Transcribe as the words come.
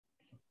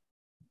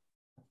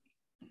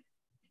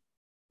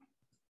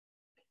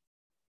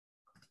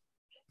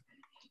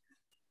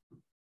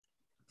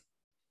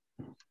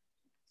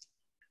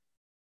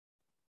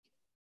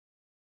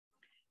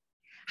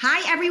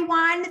Hi,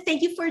 everyone.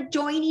 Thank you for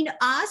joining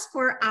us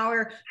for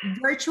our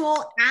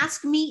virtual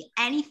Ask Me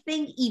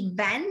Anything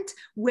event,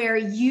 where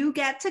you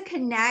get to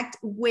connect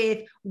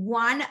with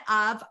one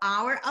of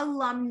our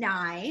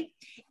alumni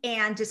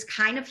and just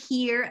kind of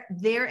hear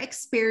their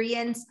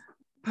experience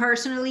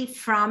personally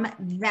from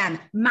them.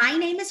 My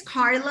name is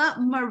Carla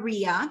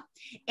Maria,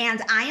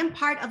 and I am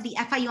part of the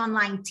FIU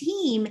Online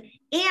team,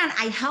 and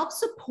I help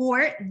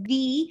support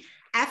the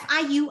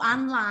FIU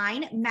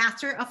Online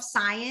Master of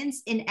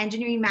Science in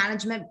Engineering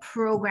Management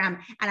program.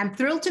 And I'm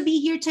thrilled to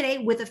be here today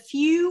with a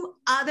few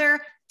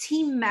other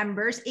team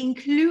members,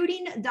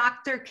 including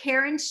Dr.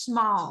 Karen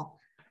Small.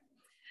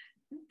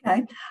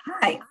 Okay.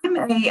 Hi, I'm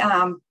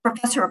a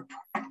professor of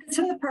practice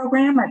in the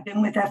program. I've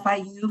been with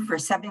FIU for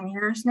 7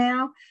 years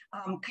now,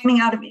 coming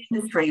out of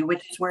industry,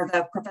 which is where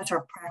the professor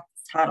of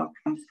practice title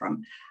comes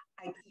from.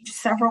 I teach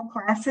several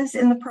classes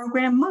in the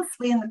program,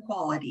 mostly in the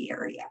quality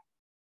area.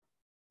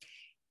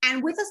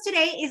 And with us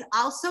today is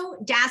also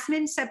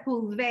Jasmine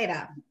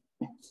Sepulveda.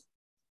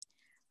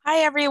 Hi,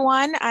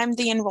 everyone. I'm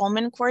the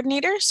enrollment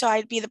coordinator, so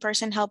I'd be the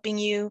person helping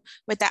you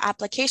with the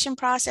application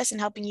process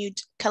and helping you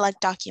collect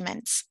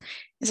documents.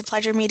 It's a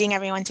pleasure meeting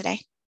everyone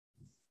today.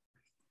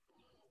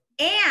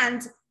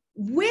 And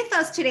with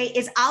us today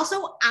is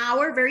also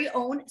our very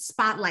own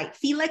spotlight,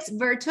 Felix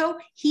Virto.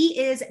 He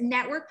is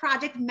Network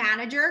Project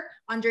Manager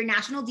under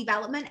National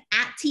Development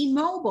at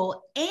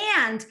T-Mobile,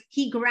 and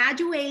he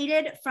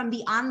graduated from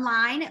the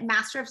online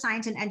Master of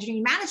Science in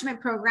Engineering Management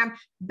program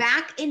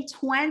back in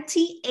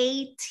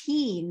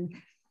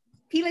 2018.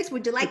 Felix,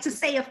 would you like to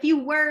say a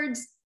few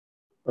words?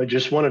 I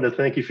just wanted to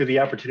thank you for the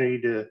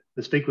opportunity to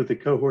speak with the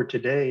cohort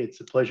today.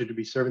 It's a pleasure to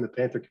be serving the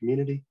Panther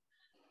community,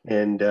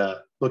 and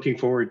looking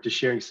forward to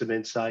sharing some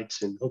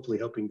insights and hopefully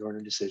helping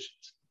garner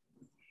decisions.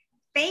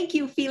 Thank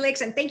you, Felix,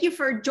 and thank you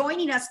for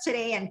joining us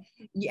today and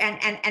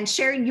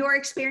sharing your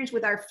experience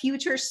with our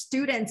future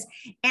students.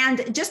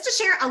 And just to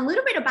share a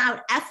little bit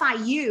about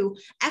FIU,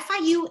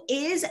 FIU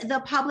is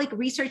the public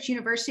research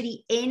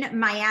university in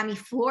Miami,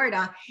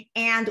 Florida,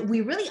 and we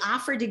really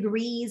offer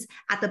degrees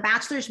at the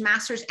bachelor's,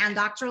 master's, and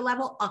doctoral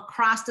level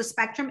across the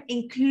spectrum,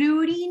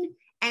 including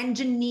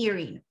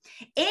engineering.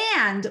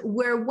 And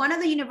we're one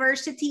of the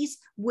universities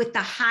with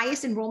the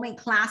highest enrollment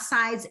class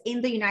size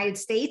in the United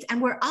States.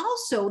 And we're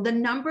also the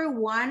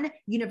 #1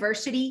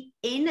 university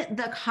in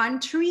the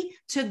country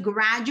to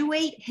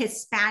graduate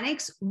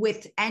Hispanics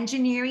with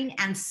engineering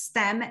and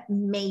STEM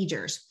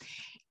majors.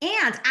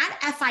 And at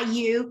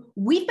FIU,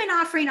 we've been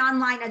offering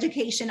online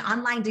education,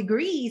 online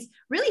degrees,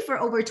 really for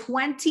over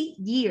 20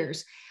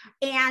 years.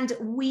 And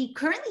we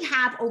currently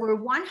have over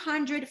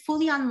 100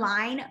 fully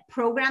online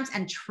programs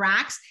and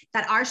tracks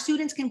that our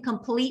students can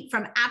complete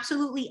from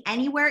absolutely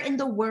anywhere in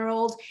the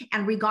world,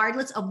 and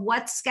regardless of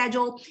what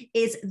schedule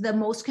is the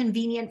most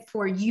convenient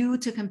for you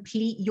to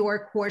complete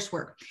your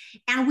coursework.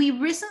 And we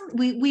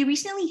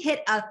recently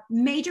hit a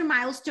major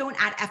milestone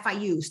at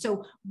FIU.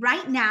 So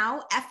right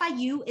now,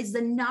 FIU is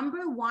the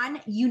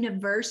 #1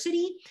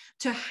 university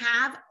to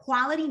have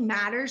Quality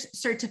Matters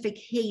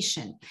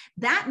certification.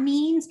 That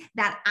means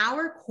that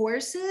our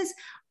courses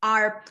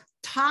are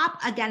top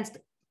against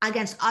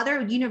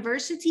other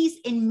universities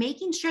in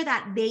making sure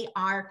that they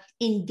are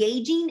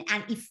engaging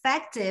and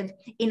effective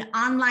in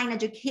online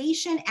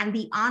education and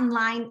the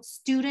online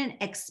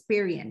student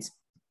experience.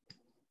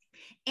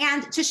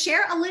 And to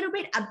share a little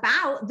bit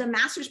about the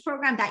master's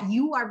program that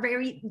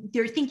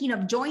you're thinking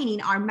of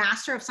joining, our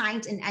Master of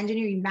Science in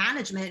Engineering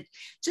Management,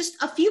 just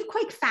a few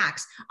quick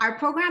facts. Our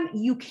program,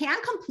 you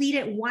can complete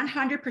it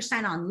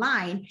 100%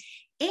 online,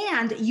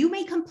 and you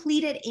may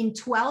complete it in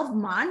 12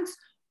 months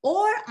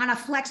or on a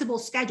flexible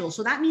schedule.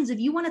 So that means if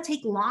you want to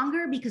take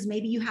longer because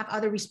maybe you have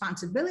other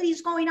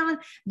responsibilities going on,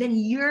 then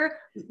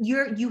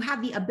you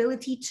have the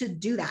ability to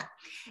do that.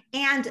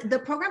 And the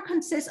program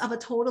consists of a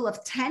total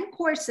of 10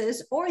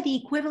 courses, or the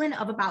equivalent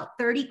of about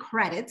 30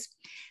 credits.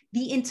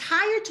 The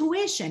entire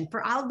tuition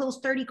for all of those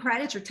 30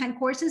 credits or 10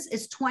 courses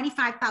is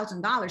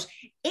 $25,000.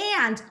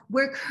 And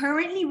we're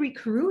currently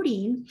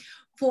recruiting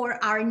for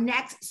our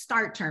next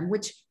start term,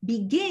 which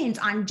begins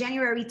on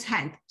January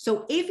 10th.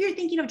 So if you're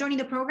thinking of joining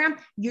the program,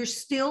 you're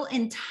still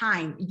in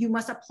time. You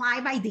must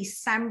apply by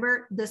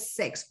December the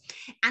 6th.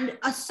 And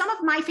some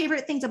of my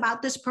favorite things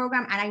about this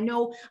program, and I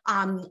know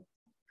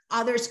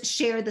others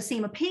share the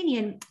same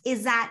opinion,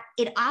 is that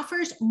it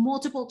offers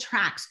multiple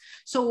tracks.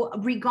 So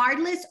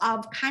regardless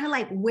of kind of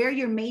like where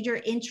your major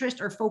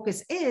interest or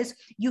focus is,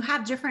 you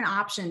have different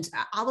options,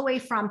 all the way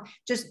from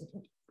just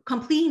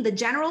completing the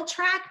general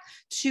track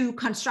to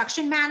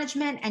construction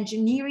management,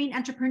 engineering,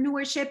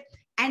 entrepreneurship,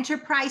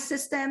 enterprise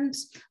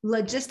systems,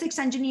 logistics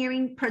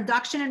engineering,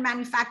 production and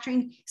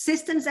manufacturing,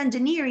 systems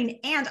engineering,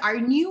 and our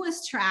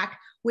newest track,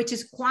 which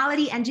is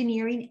quality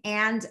engineering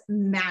and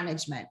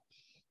management.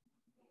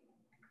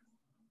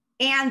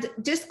 And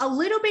just a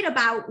little bit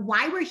about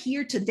why we're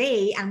here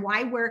today and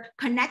why we're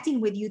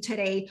connecting with you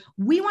today.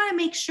 We want to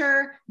make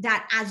sure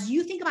that as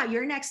you think about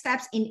your next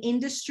steps in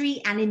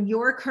industry and in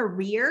your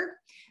career,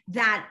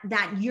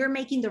 that you're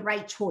making the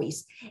right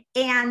choice.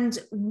 And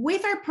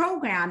with our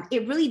program,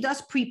 it really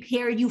does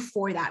prepare you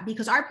for that,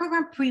 because our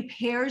program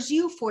prepares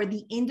you for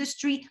the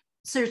industry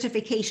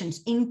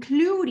certifications,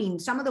 including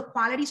some of the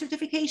quality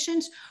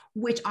certifications,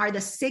 which are the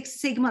Six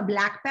Sigma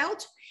Black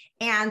Belt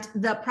and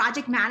the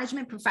Project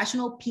Management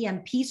Professional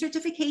PMP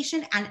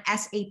certification and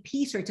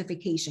SAP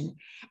certification.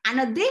 And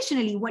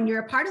additionally, when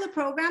you're a part of the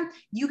program,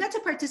 you get to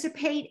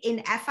participate in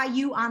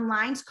FIU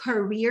Online's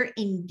Career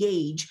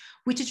Engage,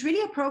 which is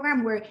really a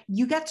program where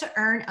you get to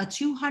earn a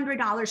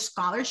 $200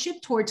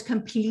 scholarship towards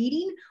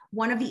completing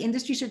one of the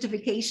industry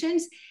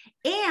certifications.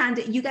 And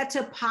you get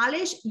to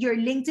polish your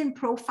LinkedIn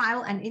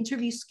profile and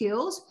interview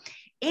skills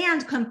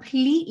and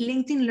complete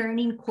LinkedIn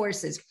learning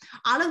courses.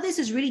 All of this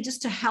is really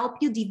just to help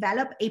you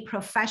develop a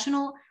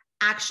professional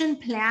action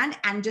plan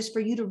and just for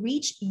you to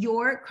reach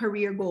your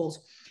career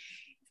goals.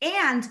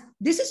 And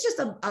this is just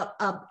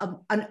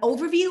an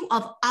overview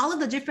of all of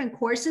the different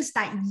courses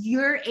that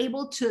you're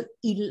able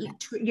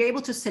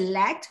to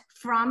select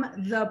from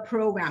the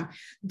program.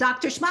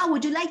 Dr. Schmal,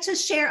 would you like to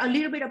share a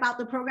little bit about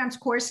the program's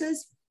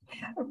courses?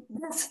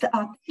 Yes,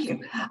 thank you.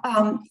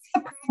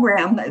 The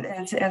program,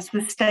 as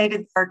was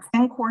stated, there are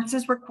 10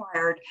 courses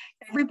required.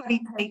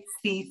 Everybody takes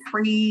the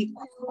 3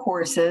 core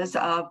courses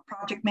of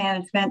project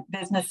management,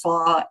 business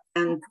law,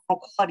 and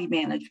quality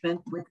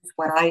management, which is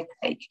what I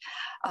take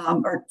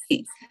or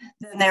teach.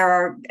 Then there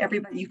are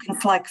you can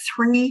select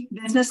 3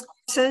 business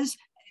courses,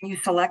 and you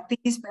select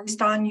these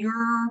based on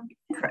your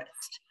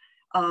interest.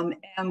 And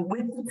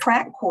with the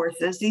track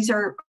courses, these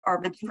are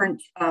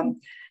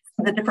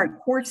the different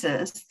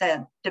courses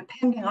that,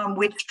 depending on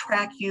which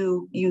track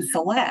you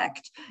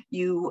select,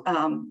 you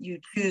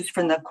choose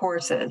from the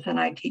courses. And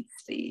I teach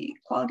the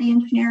quality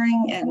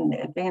engineering and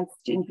advanced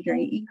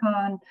engineering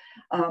econ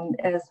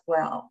as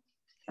well.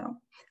 So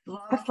a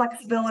lot of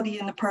flexibility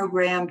in the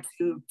program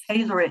to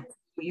tailor it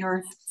to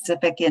your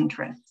specific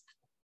interests.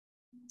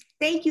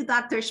 Thank you,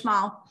 Dr.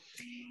 Schmal.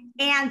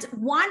 And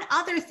one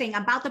other thing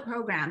about the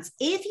programs,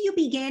 if you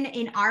begin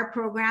in our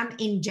program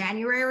in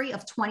January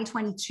of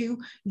 2022,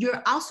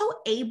 you're also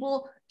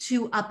able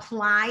to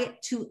apply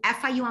to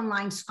FIU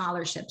Online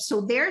scholarships.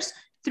 So there's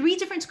 3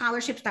 different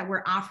scholarships that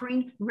we're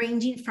offering,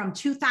 ranging from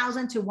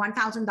 $2,000 to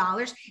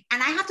 $1,000.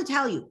 And I have to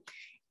tell you,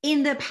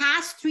 in the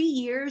past 3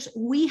 years,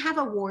 we have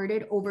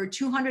awarded over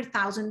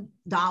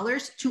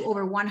 $200,000 to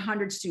over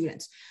 100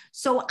 students.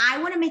 So I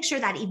want to make sure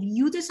that if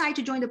you decide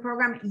to join the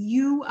program,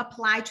 you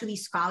apply to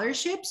these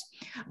scholarships,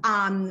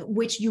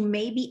 which you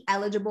may be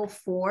eligible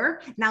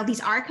for. Now,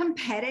 these are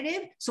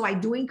competitive, so I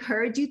do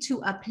encourage you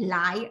to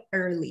apply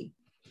early.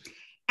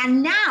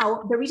 And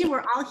now, the reason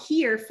we're all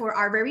here for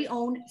our very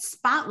own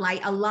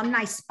spotlight,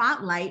 alumni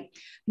spotlight,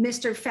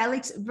 Mr.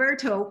 Felix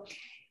Virto.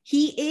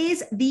 He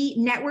is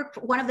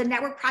one of the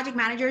network project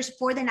managers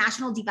for the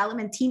national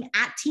development team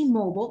at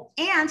T-Mobile,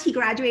 and he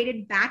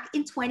graduated back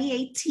in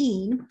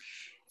 2018.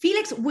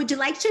 Felix, would you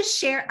like to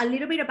share a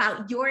little bit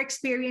about your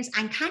experience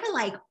and kind of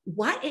like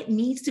what it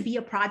means to be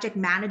a project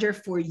manager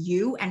for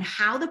you and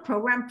how the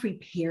program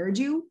prepared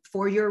you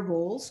for your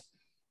roles?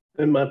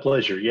 And my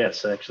pleasure.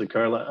 Yes, actually,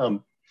 Carla.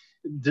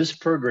 This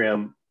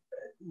program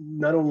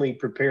not only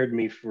prepared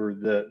me for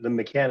the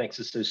mechanics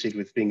associated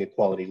with being a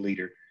quality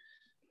leader,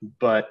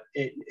 but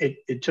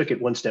it took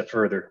it one step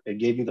further. It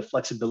gave me the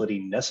flexibility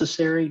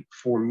necessary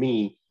for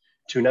me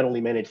to not only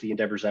manage the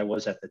endeavors I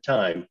was at the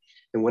time.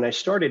 And when I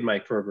started my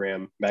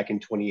program back in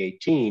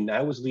 2018,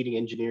 I was leading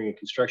engineering and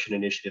construction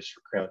initiatives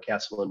for Crown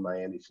Castle in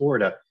Miami,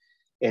 Florida.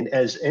 And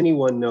as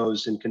anyone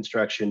knows in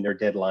construction, there are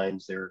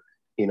deadlines,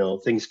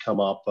 things come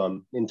up,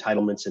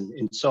 entitlements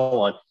and so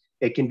on.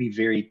 It can be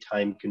very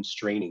time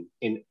constraining.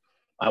 And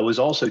I was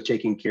also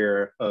taking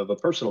care of a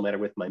personal matter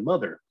with my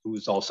mother, who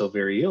was also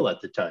very ill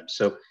at the time.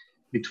 So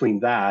between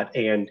that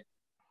and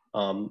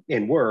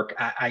work,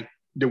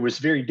 it was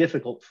very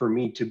difficult for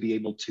me to be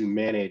able to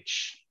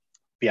manage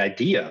the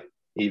idea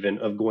even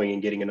of going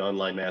and getting an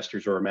online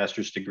master's or a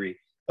master's degree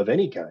of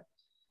any kind.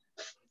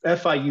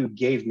 FIU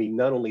gave me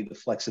not only the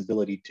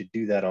flexibility to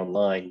do that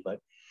online, but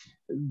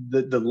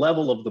the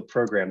level of the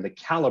program, the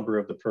caliber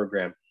of the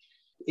program,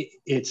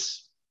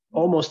 it's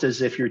almost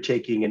as if you're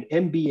taking an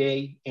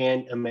MBA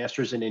and a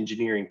master's in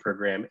engineering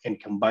program and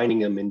combining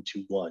them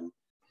into one,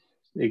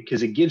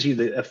 because it gives you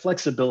the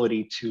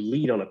flexibility to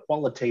lead on a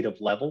qualitative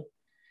level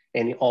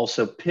and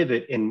also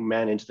pivot and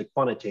manage the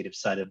quantitative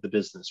side of the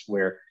business,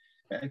 where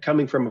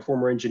coming from a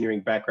former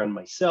engineering background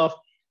myself,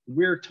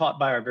 we're taught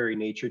by our very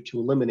nature to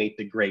eliminate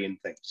the gray in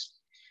things,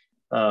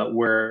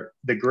 where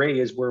the gray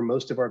is where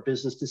most of our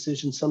business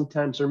decisions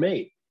sometimes are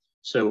made.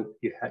 So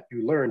you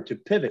learn to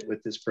pivot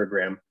with this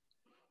program,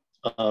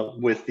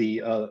 with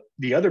the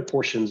other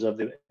portions of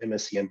the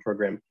MSCM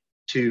program,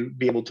 to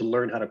be able to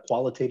learn how to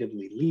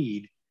qualitatively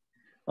lead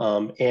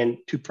and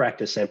to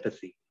practice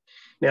empathy.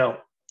 Now,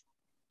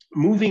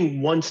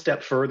 moving one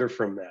step further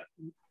from that,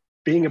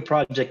 being a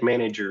project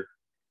manager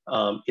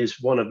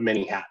is one of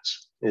many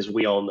hats, as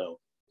we all know.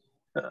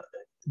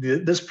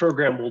 This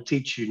program will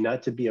teach you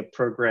not to be a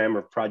program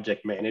or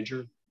project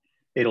manager.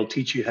 It'll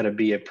teach you how to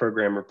be a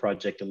program or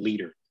project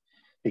leader.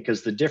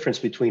 because the difference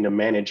between a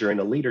manager and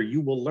a leader,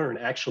 you will learn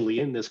actually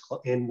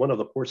in one of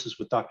the courses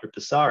with Dr.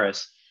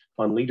 Pisaris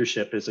on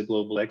leadership as a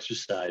global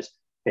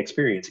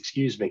experience,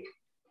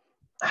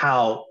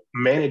 how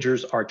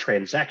managers are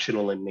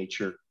transactional in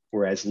nature,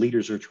 whereas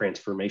leaders are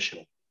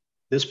transformational.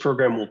 This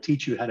program will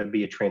teach you how to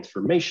be a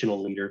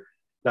transformational leader,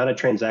 not a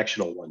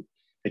transactional one,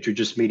 that you're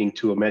just meeting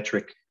to a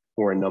metric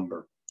or a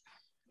number.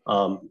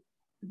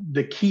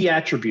 The key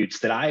attributes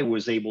that I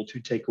was able to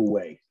take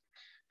away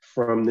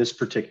from this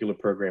particular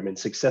program and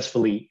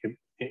successfully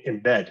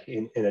embed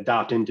and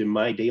adopt into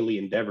my daily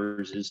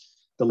endeavors is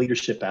the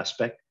leadership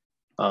aspect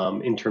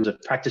in terms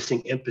of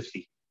practicing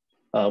empathy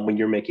when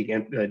you're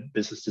making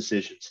business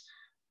decisions.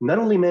 Not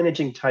only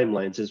managing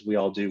timelines, as we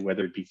all do,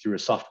 whether it be through a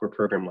software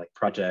program like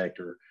Project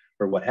or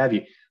what have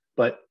you,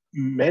 but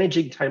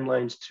managing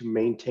timelines to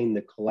maintain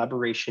the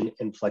collaboration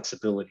and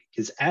flexibility.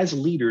 Because as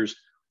leaders,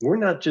 we're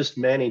not just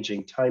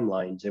managing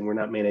timelines and we're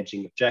not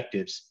managing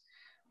objectives,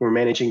 we're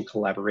managing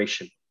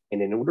collaboration.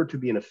 And in order to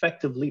be an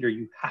effective leader,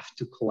 you have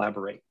to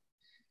collaborate.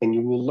 And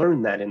you will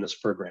learn that in this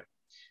program.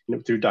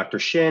 Through Dr.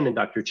 Shen and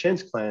Dr.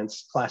 Chen's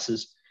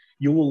classes,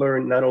 you will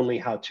learn not only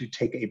how to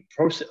take a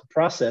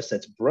process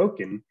that's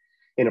broken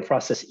in a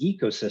process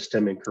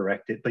ecosystem and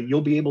correct it, but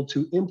you'll be able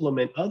to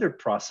implement other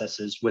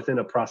processes within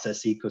a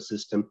process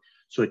ecosystem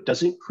so it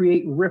doesn't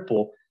create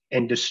ripple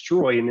and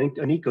destroy an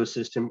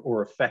ecosystem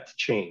or affect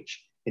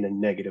change in a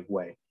negative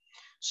way.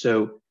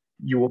 So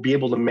you will be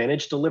able to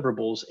manage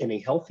deliverables in a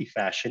healthy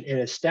fashion and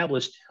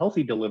establish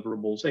healthy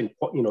deliverables and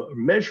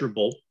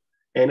measurable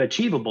and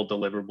achievable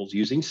deliverables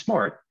using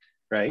SMART,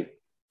 right?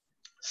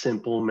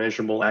 Simple,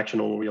 measurable,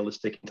 actionable,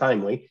 realistic, and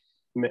timely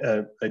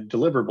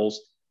deliverables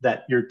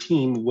that your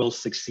team will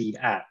succeed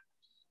at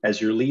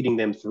as you're leading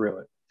them through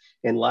it.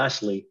 And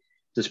lastly,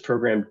 this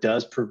program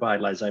does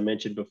provide, as I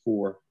mentioned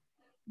before,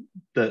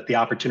 the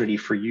opportunity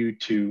for you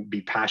to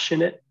be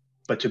passionate,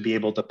 but to be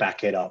able to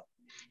back it up.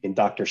 In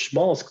Dr.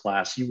 Schmall's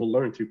class, you will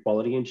learn through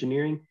quality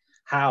engineering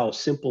how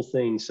simple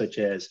things such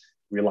as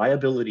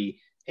reliability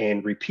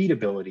and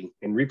repeatability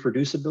and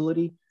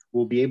reproducibility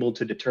will be able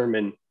to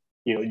determine,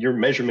 your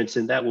measurements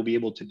in that will be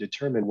able to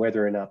determine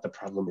whether or not the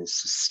problem is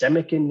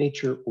systemic in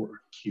nature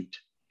or acute.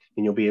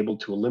 And you'll be able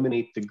to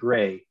eliminate the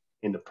gray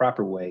in the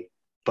proper way,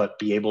 but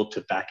be able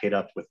to back it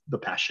up with the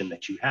passion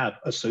that you have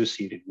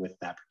associated with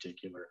that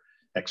particular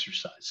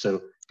exercise.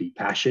 So be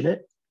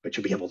passionate, but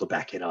you'll be able to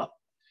back it up.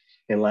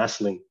 And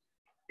lastly,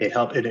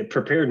 it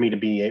prepared me to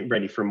be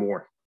ready for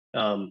more.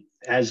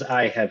 As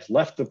I have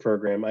left the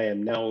program, I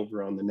am now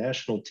over on the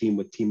national team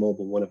with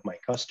T-Mobile, one of my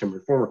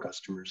former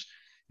customers,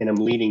 and I'm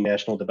leading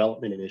national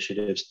development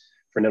initiatives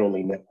for not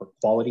only network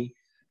quality,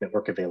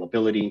 network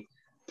availability,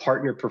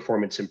 partner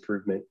performance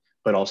improvement,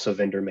 but also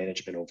vendor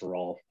management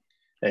overall.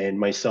 And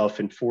myself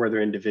and 4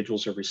 other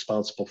individuals are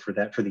responsible for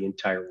that for the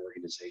entire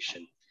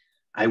organization.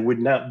 I would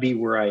not be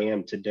where I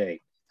am today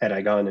had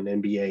I gone an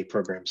MBA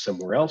program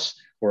somewhere else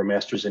or a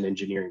master's in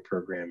engineering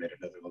program at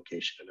another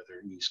location,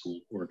 another E school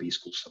or a B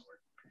school somewhere.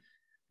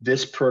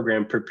 This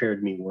program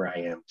prepared me where I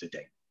am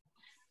today.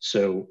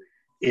 So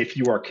if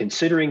you are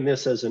considering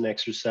this as an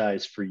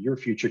exercise for your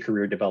future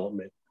career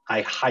development,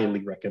 I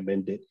highly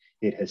recommend it.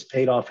 It has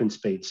paid off in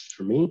spades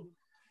for me,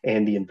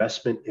 and the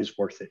investment is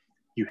worth it.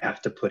 You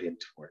have to put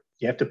into it.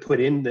 You have to put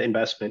in the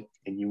investment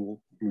and you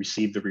will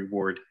receive the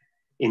reward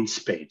in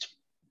spades.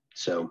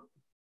 So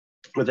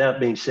with that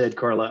being said,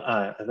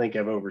 Carla, I think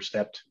I've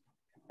overstepped.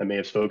 I may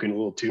have spoken a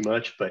little too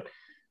much, but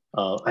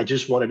I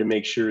just wanted to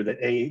make sure that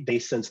they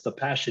sense the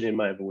passion in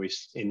my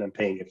voice and I'm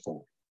paying it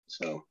forward.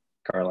 So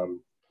Carla,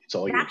 it's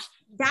all yours.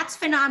 That's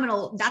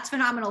phenomenal. That's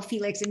phenomenal,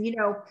 Felix. And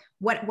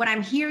what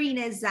I'm hearing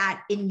is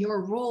that in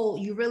your role,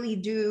 you really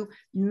do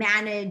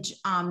manage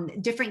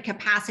different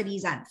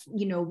capacities at,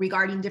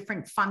 regarding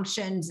different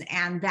functions,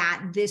 and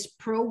that this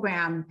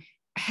program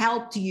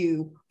helped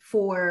you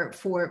for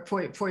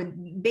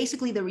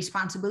basically the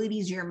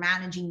responsibilities you're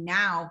managing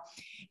now.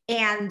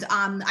 And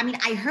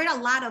I heard a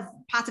lot of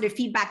positive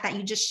feedback that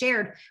you just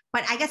shared,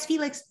 but I guess,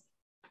 Felix,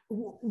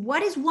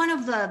 what is one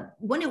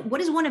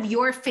of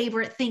your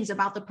favorite things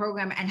about the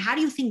program, and how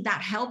do you think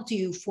that helped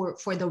you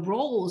for the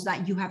roles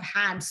that you have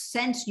had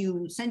since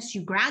you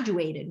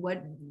graduated?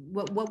 What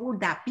would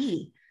that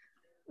be?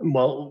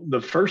 Well,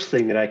 the first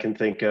thing that I can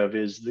think of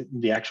is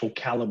the actual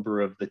caliber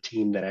of the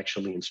team that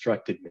actually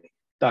instructed me.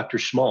 Dr.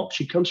 Schmall,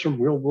 she comes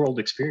from real world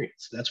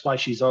experience. That's why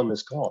she's on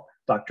this call.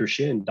 Dr.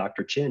 Shin,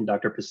 Dr. Chin,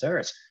 Dr.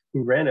 Pisaris,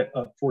 who ran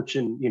a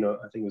Fortune,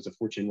 I think it was a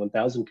Fortune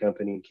 1000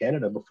 company in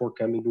Canada before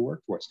coming to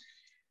work for us.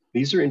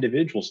 These are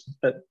individuals.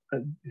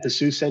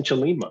 Jesus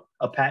Sanchalima,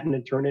 a patent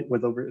attorney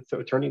with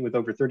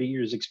over 30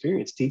 years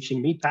experience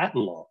teaching me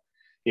patent law.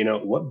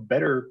 What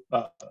better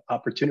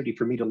opportunity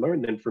for me to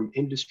learn than from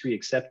industry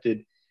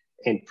accepted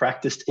and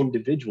practiced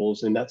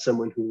individuals, and not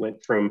someone who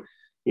went from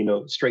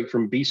straight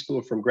from B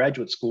school, from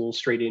graduate school,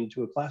 straight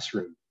into a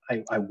classroom.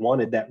 I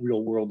wanted that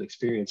real world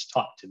experience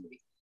taught to me.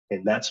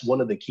 And that's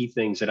one of the key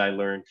things that I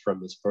learned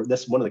from this.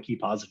 That's one of the key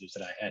positives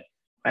that I had.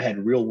 I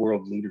had real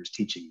world leaders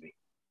teaching me.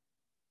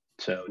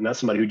 So not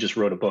somebody who just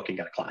wrote a book and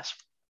got a class.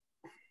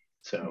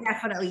 So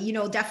definitely,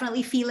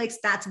 definitely, Felix,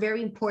 that's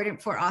very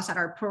important for us at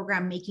our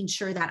program, making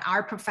sure that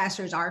our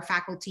professors, our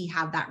faculty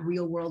have that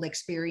real world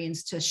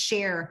experience to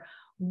share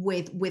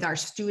with our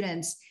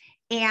students.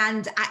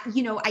 And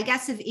I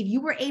guess if you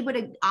were able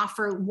to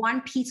offer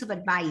one piece of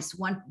advice,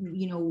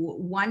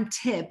 one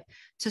tip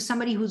to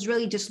somebody who's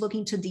really just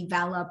looking to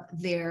develop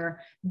their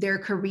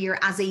career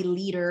as a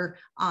leader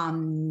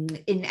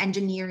in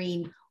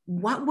engineering,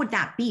 what would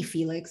that be,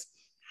 Felix?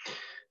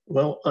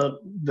 Well,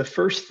 the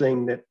first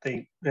thing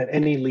that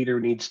any leader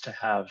needs to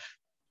have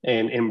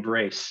and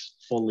embrace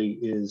fully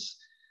is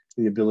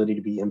the ability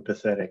to be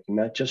empathetic,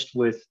 not just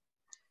with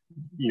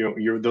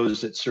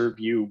those that serve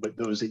you, but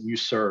those that you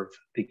serve,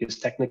 because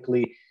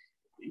technically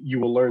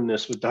you will learn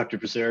this with Dr.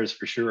 Braceras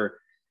for sure.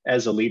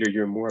 As a leader,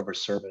 you're more of a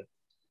servant.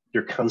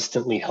 You're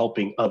constantly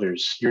helping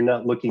others. You're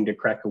not looking to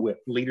crack a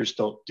whip. Leaders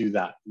don't do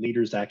that.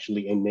 Leaders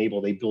actually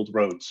enable, they build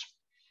roads.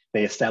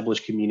 They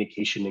establish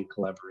communication and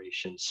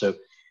collaboration. So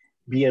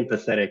be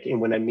empathetic. And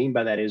what I mean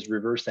by that is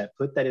reverse that,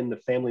 put that in the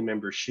family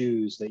member's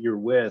shoes that you're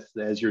with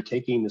as you're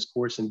taking this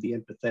course, and be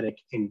empathetic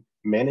and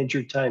manage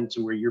your time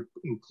to where you're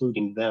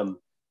including them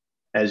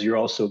as you're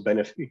also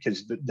benefit,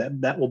 because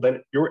that will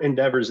benefit your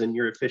endeavors, and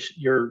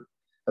your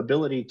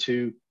ability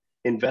to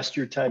invest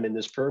your time in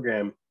this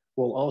program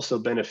will also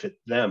benefit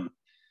them.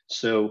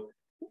 So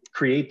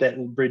create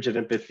that bridge of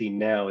empathy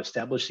now,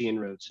 establish the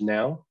inroads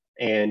now,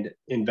 and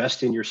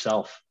invest in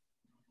yourself,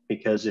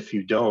 because if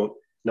you don't,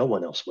 no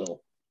one else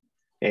will.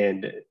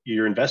 And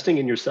you're investing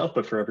in yourself,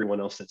 but for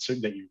everyone else that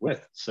you're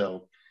with.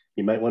 So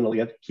you might want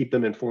to keep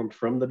them informed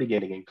from the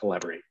beginning and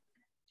collaborate.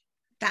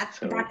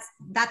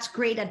 That's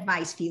great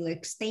advice,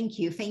 Felix. Thank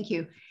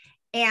you.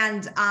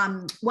 And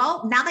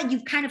well, now that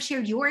you've kind of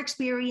shared your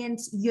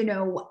experience,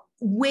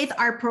 with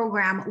our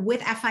program,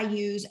 with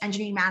FIU's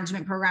engineering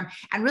management program,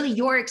 and really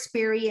your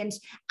experience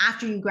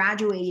after you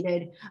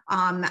graduated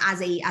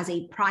as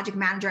a project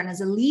manager and as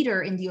a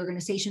leader in the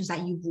organizations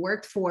that you've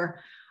worked for,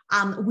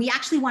 we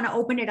actually want to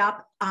open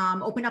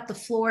up the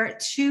floor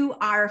to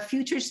our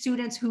future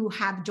students who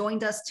have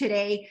joined us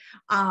today,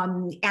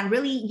 and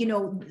really,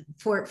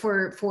 for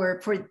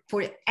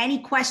any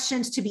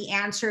questions to be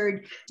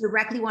answered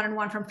directly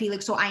one-on-one from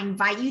Felix. So I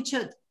invite you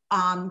to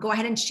go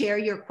ahead and share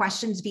your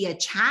questions via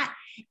chat,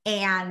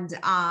 and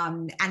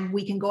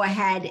we can go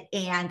ahead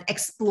and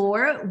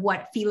explore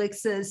what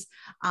Felix's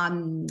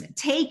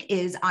take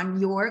is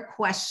on your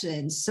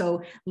questions.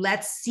 So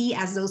let's see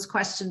as those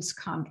questions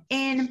come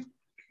in.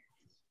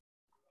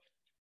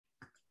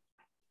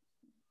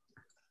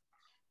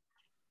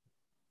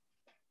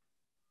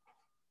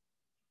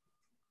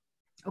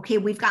 Okay,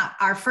 we've got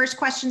our first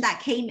question that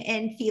came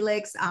in,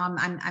 Felix.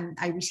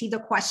 I received a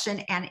question,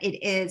 and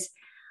it is,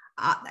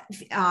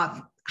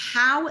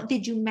 how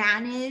did you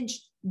manage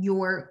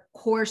your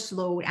course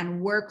load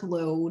and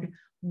workload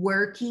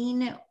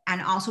working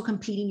and also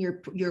completing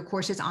your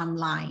courses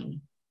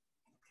online?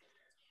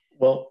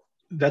 Well,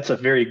 that's a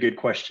very good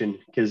question,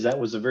 because that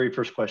was the very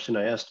first question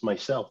I asked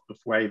myself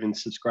before I even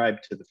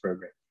subscribed to the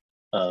program,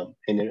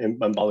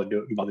 and I'm bothered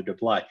to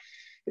apply.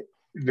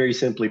 Very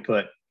simply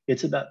put,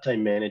 it's about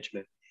time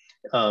management.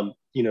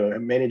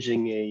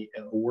 Managing a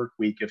work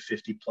week of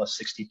 50 plus,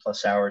 60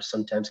 plus hours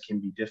sometimes can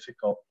be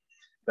difficult.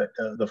 But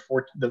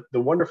the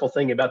wonderful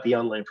thing about the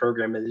online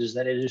program is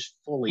that it is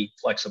fully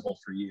flexible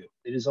for you.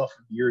 It is off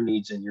of your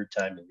needs and your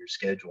time and your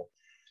schedule.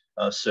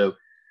 So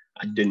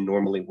I didn't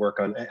normally work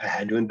on, I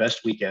had to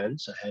invest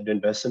weekends. I had to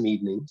invest some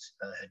evenings.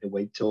 I had to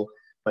wait till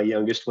my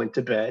youngest went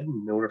to bed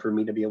in order for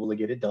me to be able to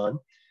get it done.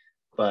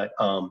 But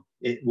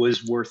it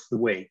was worth the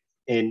wait.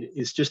 And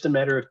it's just a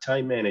matter of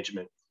time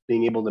management,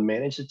 being able to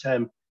manage the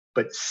time,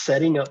 but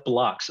setting up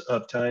blocks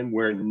of time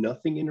where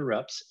nothing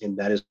interrupts, and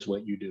that is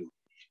what you do.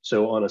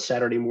 So on a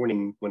Saturday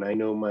morning, when I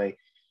know my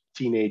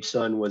teenage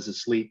son was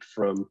asleep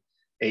from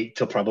 8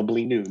 till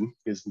probably noon,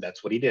 because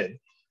that's what he did,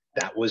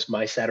 that was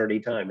my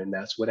Saturday time. And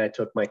that's when I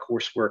took my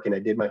coursework and I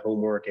did my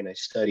homework and I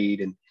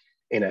studied,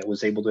 and I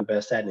was able to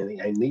invest that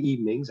in the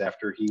evenings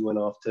after he went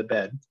off to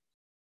bed.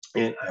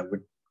 And I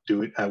would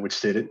do it. I would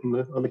sit it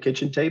on the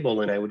kitchen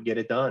table and I would get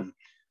it done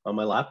on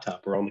my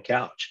laptop or on the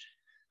couch.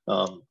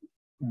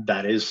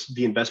 That is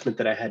the investment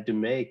that I had to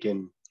make.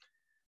 And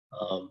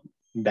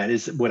that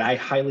is what I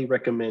highly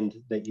recommend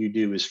that you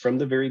do, is from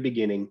the very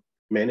beginning,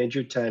 manage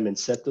your time and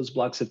set those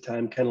blocks of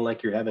time, kind of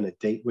like you're having a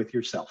date with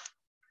yourself.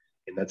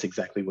 And that's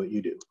exactly what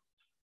you do.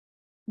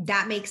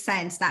 That makes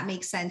sense. That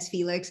makes sense,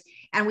 Felix.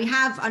 And we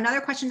have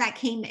another question that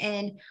came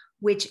in,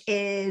 which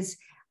is,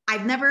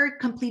 I've never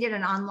completed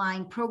an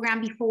online program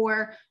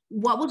before.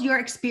 What was your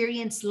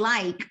experience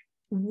like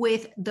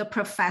with the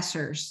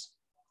professors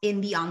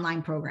in the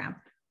online program?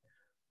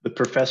 The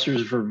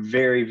professors were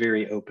very,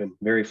 very open,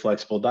 very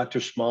flexible. Dr.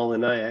 Small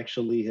and I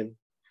actually have,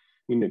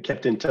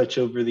 kept in touch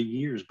over the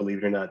years, believe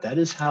it or not. That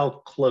is how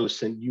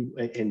close and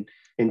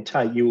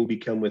tight you will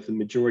become with the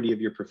majority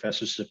of your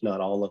professors, if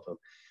not all of them.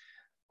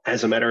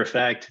 As a matter of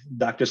fact,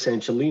 Dr.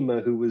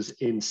 Sanchalima, who was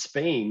in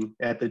Spain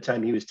at the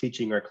time he was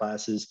teaching our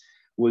classes,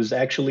 was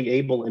actually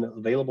able and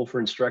available for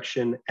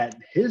instruction at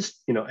his,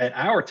 at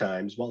our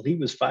times, while he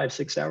was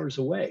 5-6 hours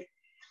away.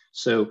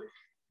 So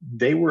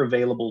they were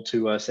available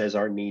to us as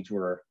our needs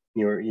were,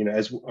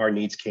 as our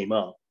needs came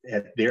up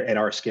at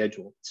our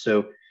schedule.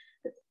 So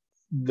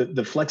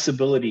the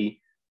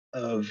flexibility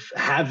of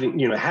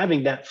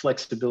having that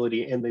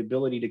flexibility and the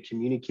ability to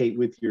communicate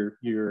with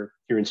your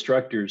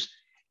instructors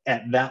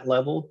at that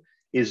level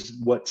is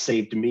what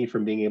saved me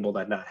from being able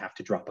to not have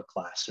to drop a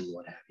class and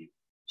what have you.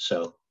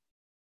 So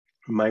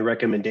my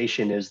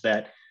recommendation is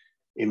that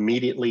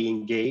immediately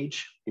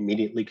engage,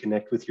 immediately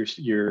connect with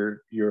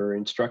your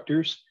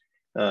instructors,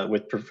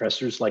 with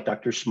professors like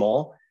Dr.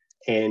 Small,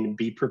 and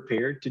be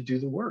prepared to do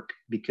the work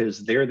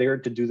because they're there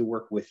to do the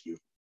work with you.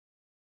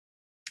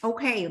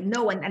 Okay,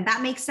 no, and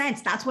that makes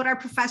sense. That's what our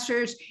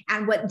professors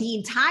and what the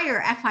entire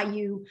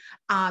FIU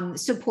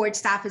support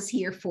staff is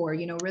here for,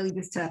 really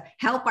just to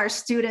help our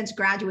students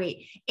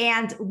graduate.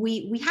 And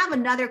we have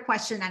another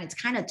question, and it's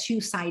kind of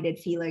two-sided,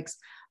 Felix.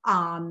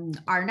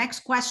 Our next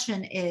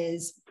question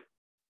is,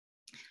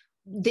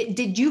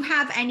 did you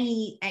have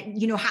any,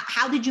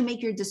 how did you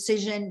make your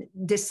decision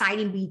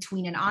deciding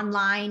between an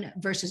online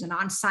versus an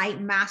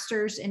on-site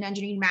master's in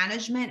engineering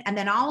management? And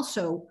then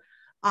also,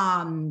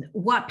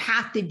 what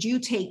path did you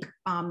take,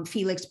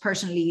 Felix,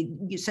 personally,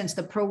 since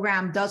the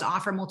program does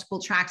offer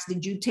multiple tracks?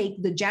 Did you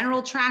take the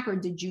general track or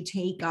did you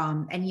take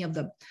any of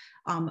the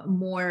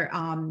more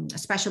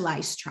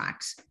specialized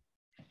tracks?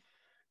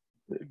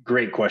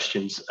 Great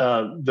questions.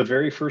 The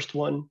very first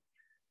one,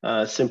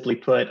 simply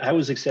put, I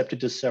was accepted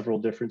to several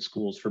different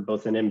schools for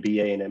both an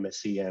MBA and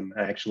MSEM.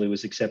 I actually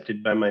was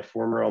accepted by my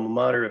former alma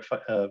mater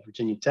of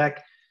Virginia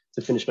Tech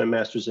to finish my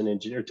master's in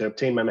engineering, to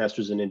obtain my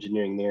master's in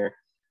engineering there.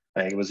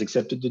 I was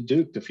accepted to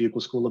Duke, the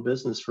Fuqua School of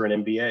Business, for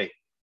an MBA.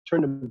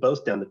 Turned them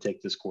both down to take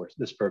this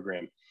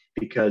program,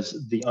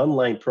 because the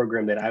online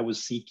program that I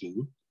was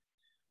seeking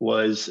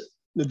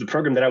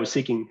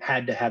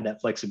had to have that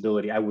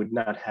flexibility I would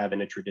not have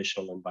in a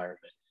traditional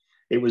environment.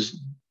 It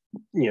was,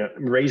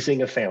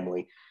 raising a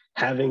family,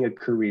 having a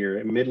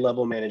career,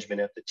 mid-level management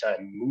at the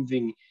time,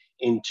 moving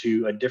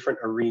into a different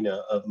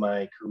arena of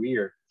my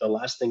career. The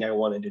last thing I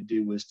wanted to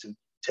do was to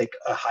take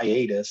a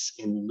hiatus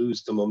and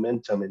lose the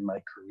momentum in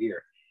my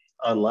career.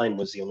 Online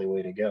was the only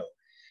way to go.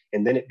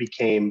 And then it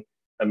became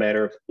a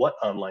matter of what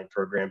online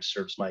program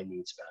serves my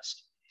needs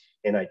best.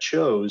 And I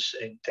chose,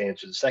 to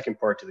answer the second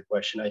part to the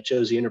question, I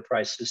chose the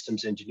enterprise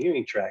systems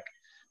engineering track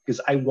because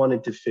I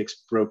wanted to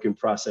fix broken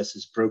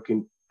processes,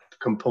 broken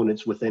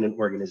components within an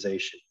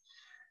organization.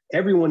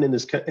 Everyone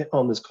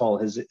on this call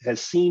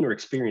has seen or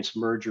experienced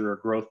merger or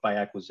growth by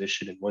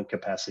acquisition in one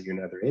capacity or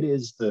another. It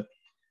is the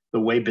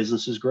way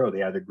businesses grow.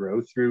 They either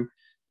grow through,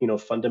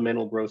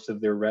 fundamental growth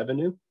of their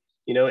revenue,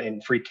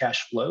 and free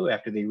cash flow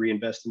after they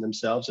reinvest in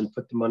themselves and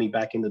put the money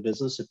back in the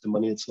business. If the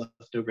money that's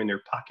left over in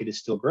their pocket is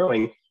still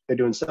growing, they're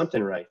doing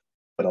something right.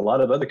 But a lot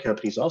of other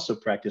companies also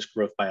practice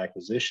growth by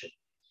acquisition.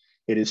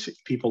 It is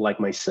people like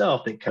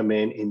myself that come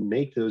in and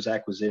make those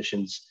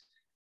acquisitions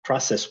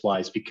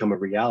process-wise become a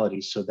reality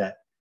so that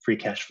free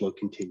cash flow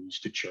continues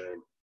to churn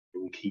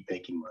and we keep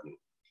making money.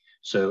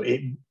 So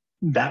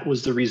that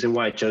was the reason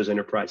why I chose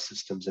enterprise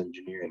systems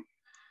engineering.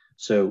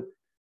 So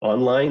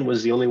online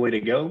was the only way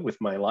to go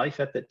with my life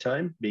at that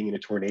time, being in a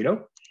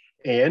tornado.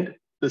 And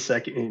the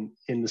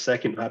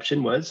second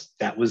option was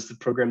the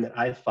program that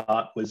I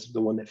thought was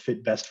the one that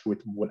fit best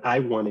with what I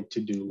wanted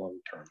to do long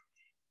term.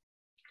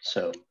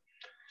 So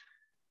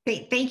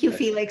thank you,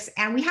 Felix.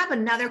 And we have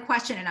another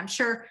question, and I'm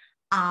sure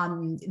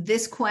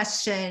this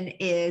question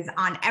is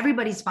on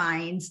everybody's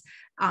minds.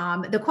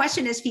 The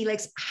question is,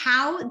 Felix,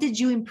 how did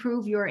you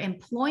improve your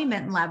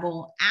employment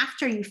level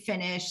after you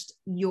finished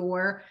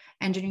your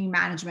engineering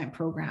management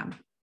program?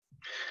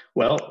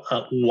 Well,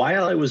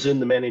 while I was in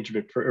the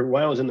management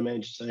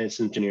science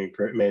engineering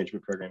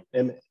management program,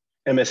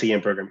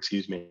 MSEM program,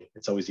 excuse me,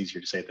 it's always easier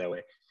to say it that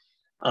way.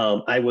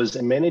 I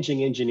was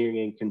managing engineering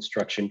and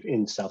construction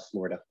in South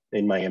Florida,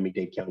 in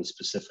Miami-Dade County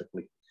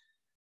specifically.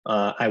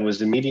 I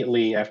was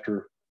immediately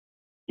after,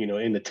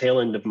 in the tail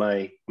end of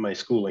my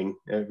schooling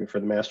for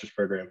the master's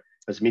program, I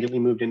was immediately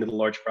moved into the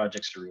large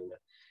projects arena.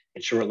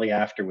 And shortly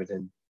after,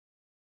 within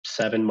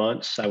 7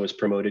 months, I was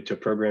promoted to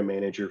program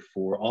manager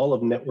for all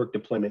of network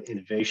deployment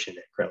innovation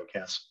at Crown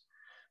Castle.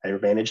 I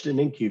managed an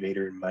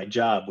incubator, and my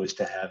job was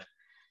to have,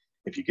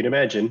 if you can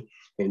imagine,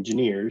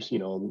 engineers,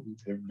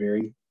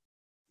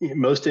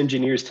 most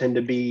engineers tend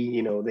to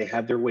be, they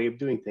have their way of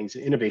doing things,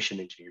 innovation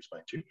engineers,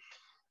 mind you.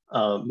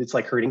 It's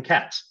like herding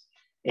cats.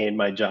 And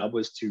my job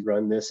was to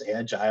run this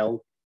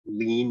agile,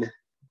 lean,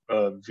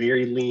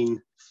 very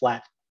lean,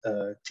 flat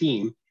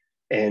team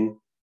and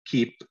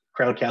keep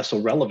Crown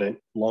Castle relevant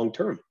long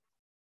term.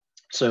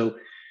 So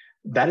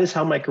that is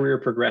how my career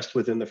progressed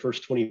within the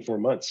first 24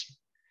 months.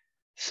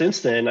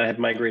 Since then, I have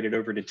migrated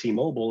over to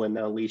T-Mobile and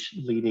now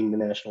leading the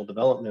national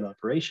development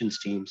operations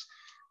teams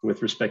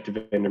with respect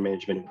to vendor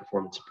management and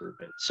performance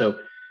improvement. So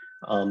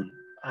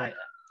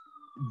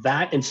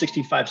that and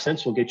 65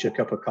 cents will get you a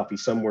cup of coffee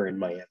somewhere in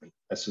Miami.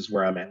 This is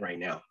where I'm at right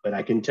now. But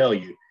I can tell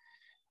you,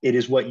 it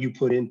is what you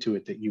put into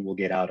it that you will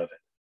get out of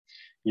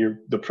it.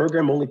 The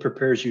program only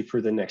prepares you for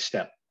the next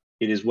step.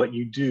 It is what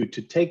you do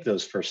to take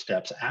those first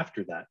steps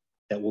after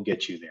that will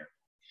get you there.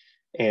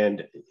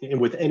 And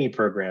with any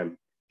program,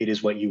 it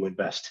is what you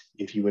invest.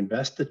 If you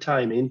invest the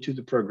time into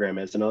the program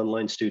as an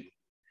online student,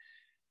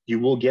 you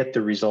will get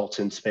the results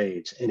in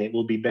spades, and it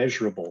will be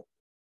measurable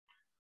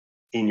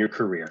in your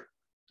career.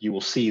 You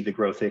will see the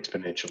growth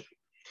exponentially.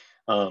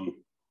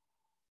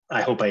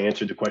 I hope I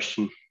answered the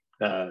question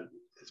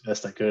as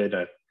best I could.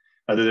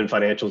 Other than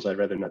financials, I'd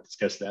rather not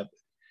discuss that.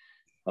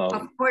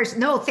 Of course,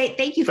 no.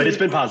 Thank you. But it's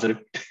been positive.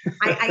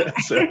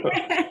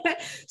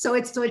 So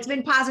it's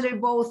been positive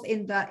both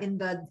in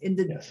the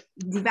yes.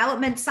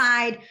 development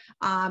side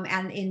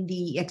and in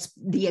the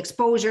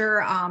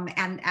exposure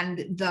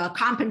and the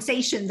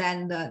compensation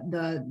then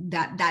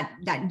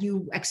that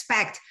you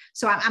expect.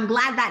 So I'm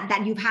glad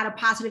that you've had a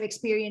positive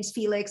experience,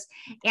 Felix,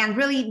 and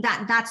really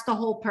that's the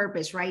whole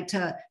purpose, right?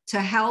 To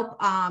help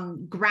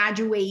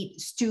graduate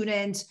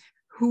students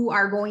who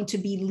are going to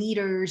be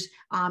leaders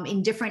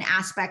in different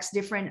aspects,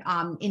 different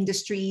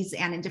industries,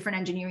 and in different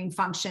engineering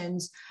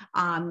functions,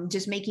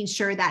 just making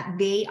sure that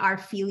they are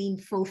feeling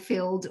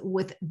fulfilled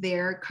with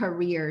their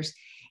careers.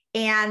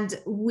 And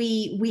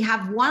we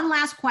have one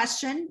last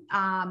question.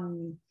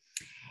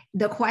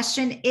 The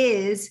question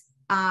is,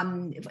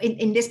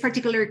 in this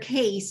particular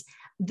case,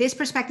 this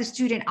prospective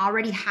student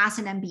already has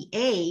an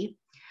MBA,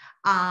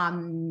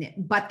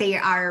 but they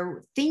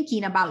are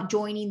thinking about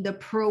joining the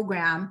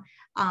program.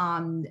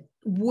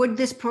 Would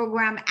this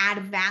program add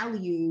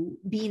value,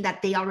 being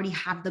that they already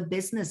have the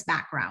business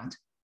background?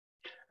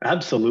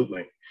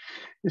 Absolutely.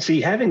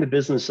 See, having the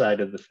business side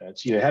of the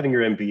fence, having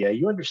your MBA,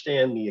 you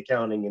understand the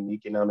accounting and the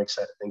economic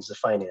side of things, the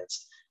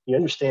finance. You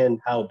understand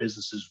how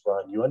businesses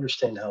run. You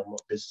understand how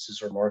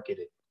businesses are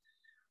marketed.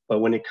 But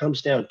when it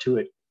comes down to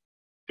it,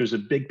 there's a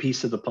big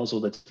piece of the puzzle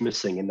that's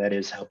missing, and that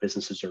is how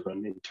businesses are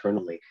run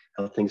internally,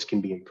 how things can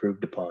be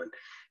improved upon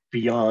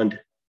beyond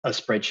a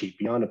spreadsheet,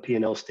 beyond a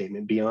P&L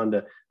statement, beyond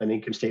an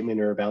income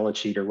statement or a balance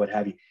sheet or what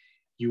have you.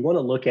 You want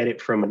to look at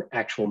it from an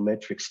actual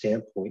metric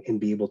standpoint and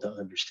be able to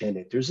understand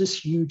it. There's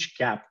this huge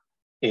gap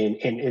and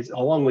it's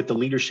along with the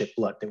leadership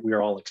glut that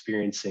we're all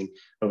experiencing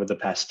over the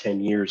past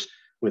 10 years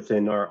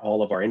within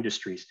all of our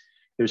industries.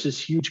 There's this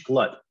huge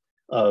glut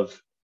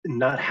of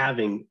not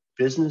having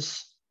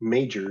business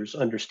majors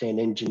understand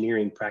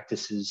engineering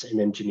practices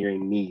and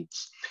engineering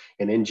needs,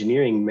 and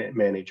engineering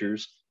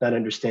managers not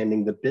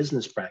understanding the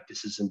business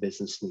practices and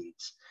business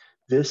needs.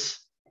 This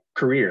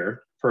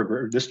career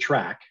program, this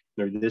track,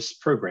 or this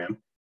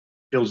program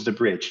builds the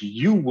bridge.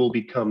 You will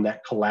become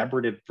that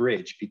collaborative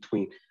bridge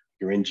between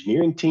your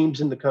engineering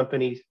teams in the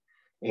company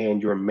and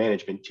your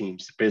management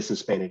teams, the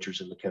business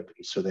managers in the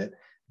company, so that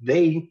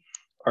they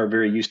are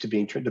very used to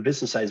being, the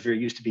business side is very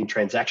used to being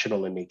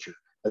transactional in nature.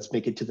 Let's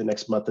make it to the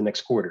next month, the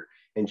next quarter.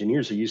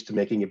 Engineers are used to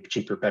making it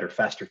cheaper, better,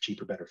 faster,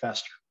 cheaper, better,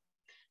 faster.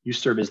 You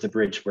serve as the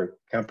bridge where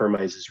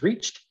compromise is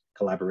reached,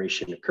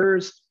 collaboration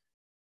occurs,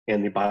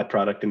 and the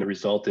byproduct and the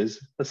result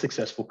is a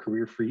successful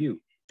career for you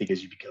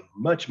because you become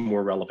much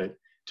more relevant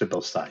to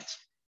both sides.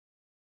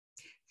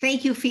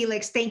 Thank you,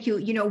 Felix. Thank you.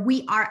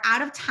 We are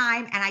out of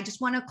time, and I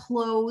just want to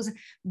close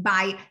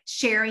by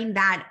sharing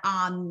that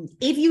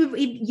if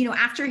you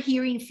after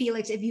hearing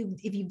Felix, if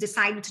you've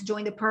decided to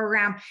join the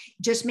program,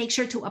 just make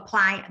sure to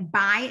apply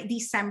by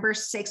December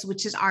 6th,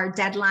 which is our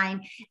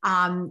deadline.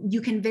 You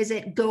can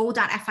visit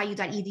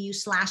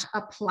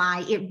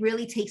go.fiu.edu/apply. It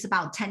really takes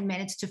about 10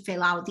 minutes to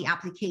fill out the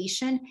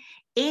application.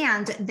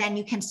 And then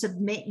you can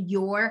submit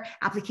your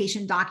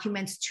application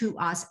documents to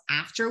us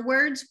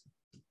afterwards.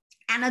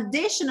 And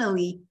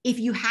additionally, if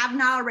you have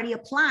not already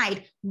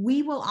applied,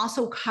 we will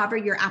also cover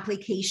your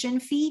application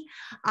fee.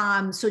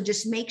 So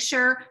just make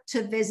sure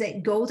to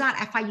visit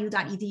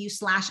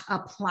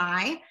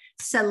go.fiu.edu/apply,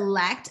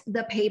 select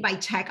the pay by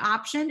check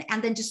option,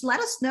 and then just let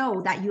us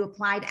know that you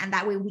applied, and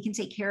that way we can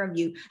take care of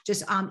you.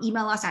 Just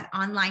email us at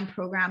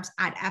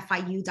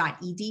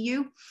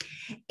onlineprograms@fiu.edu.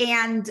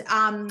 And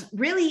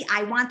really,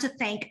 I want to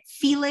thank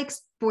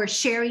Felix for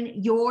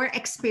sharing your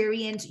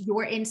experience,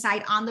 your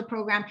insight on the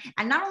program,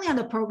 and not only on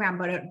the program,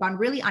 but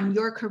really on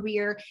your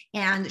career,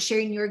 and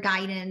sharing your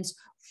guidance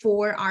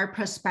for our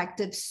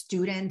prospective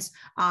students.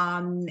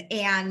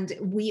 And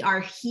we are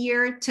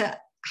here to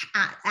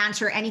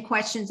answer any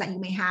questions that you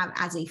may have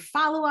as a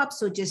follow-up.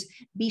 So just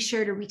be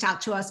sure to reach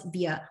out to us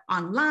via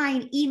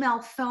online,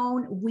 email,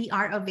 phone. We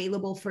are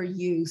available for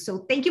you.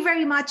 So thank you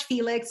very much,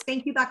 Felix.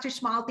 Thank you, Dr.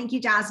 Schmal. Thank you,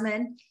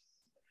 Jasmine.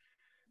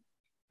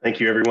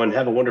 Thank you, everyone.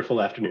 Have a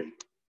wonderful afternoon.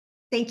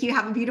 Thank you.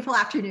 Have a beautiful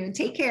afternoon.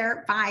 Take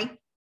care. Bye.